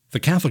The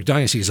Catholic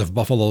Diocese of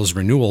Buffalo's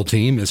Renewal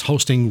team is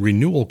hosting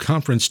Renewal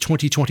Conference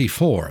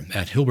 2024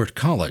 at Hilbert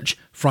College,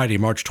 Friday,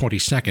 March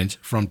 22nd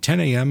from 10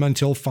 a.m.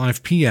 until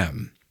 5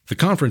 p.m. The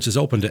conference is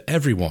open to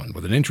everyone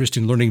with an interest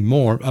in learning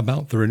more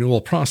about the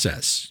renewal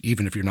process,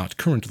 even if you're not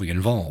currently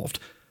involved.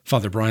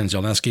 Father Bryan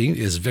Zielnieski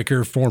is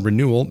Vicar for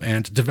Renewal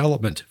and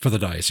Development for the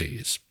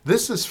Diocese.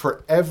 This is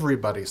for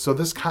everybody. So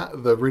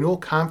the Renewal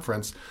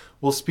Conference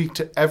will speak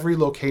to every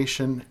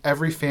location,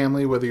 every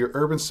family, whether you're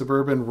urban,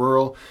 suburban,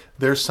 rural.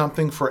 There's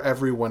something for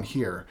everyone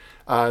here.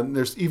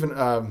 There's even,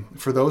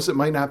 for those that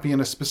might not be in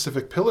a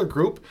specific pillar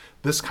group,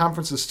 this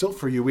conference is still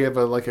for you. We have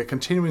a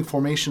continuing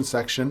formation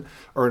section,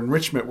 or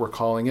enrichment we're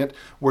calling it,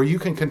 where you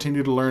can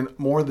continue to learn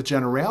more of the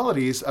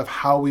generalities of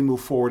how we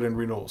move forward in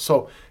renewal.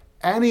 So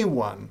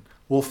anyone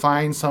will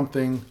find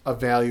something of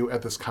value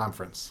at this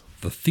conference.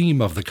 The theme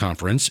of the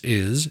conference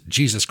is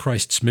Jesus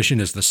Christ's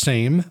mission is the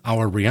same,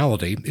 our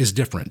reality is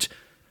different.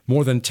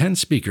 More than 10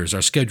 speakers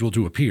are scheduled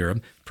to appear.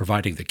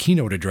 Providing the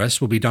keynote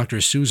address will be Dr.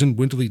 Susan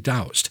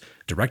Windley-Doust,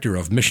 Director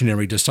of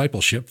Missionary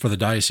Discipleship for the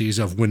Diocese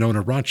of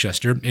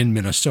Winona-Rochester in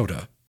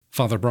Minnesota.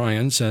 Father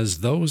Bryan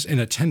says those in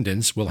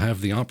attendance will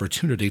have the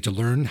opportunity to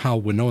learn how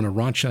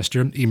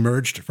Winona-Rochester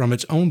emerged from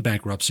its own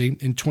bankruptcy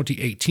in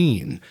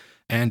 2018.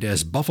 And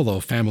as Buffalo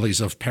families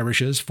of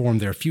parishes form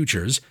their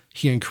futures,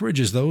 he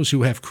encourages those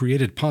who have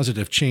created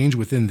positive change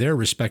within their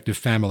respective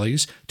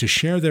families to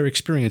share their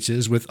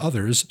experiences with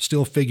others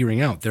still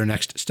figuring out their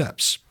next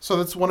steps. So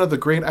that's one of the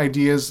great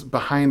ideas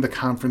behind the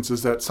conference,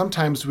 is that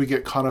sometimes we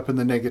get caught up in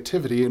the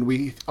negativity and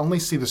we only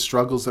see the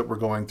struggles that we're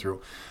going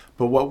through.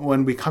 But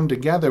when we come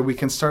together, we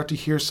can start to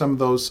hear some of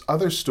those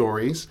other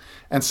stories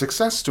and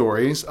success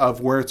stories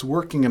of where it's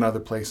working in other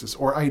places,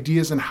 or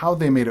ideas and how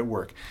they made it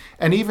work.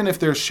 And even if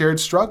there's shared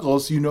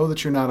struggles, you know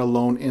that you're not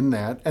alone in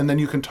that. And then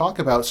you can talk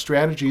about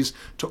strategies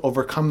to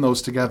overcome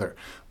those together.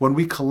 When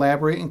we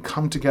collaborate and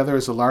come together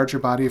as a larger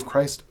body of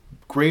Christ,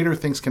 greater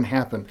things can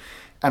happen.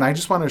 And I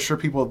just want to assure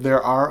people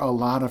there are a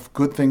lot of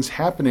good things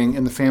happening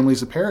in the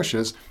families of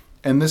parishes.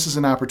 And this is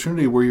an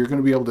opportunity where you're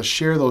going to be able to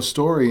share those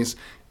stories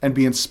and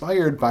be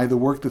inspired by the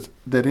work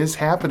that is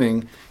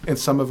happening in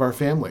some of our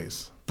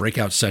families.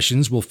 Breakout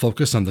sessions will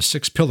focus on the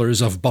 6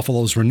 pillars of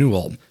Buffalo's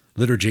renewal: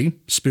 liturgy,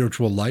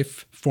 spiritual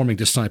life, forming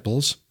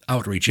disciples,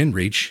 outreach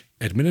inreach,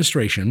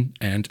 administration,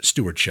 and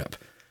stewardship.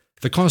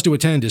 The cost to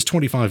attend is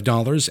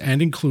 $25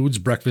 and includes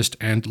breakfast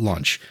and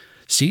lunch.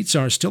 Seats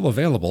are still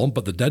available,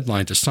 but the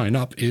deadline to sign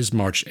up is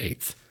March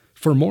 8th.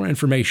 For more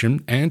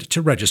information and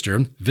to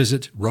register,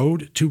 visit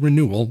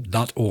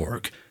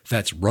roadtorenewal.org.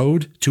 That's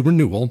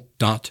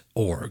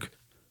roadtorenewal.org.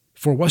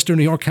 For Western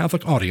New York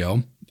Catholic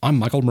Audio, I'm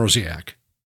Michael Mrosiak.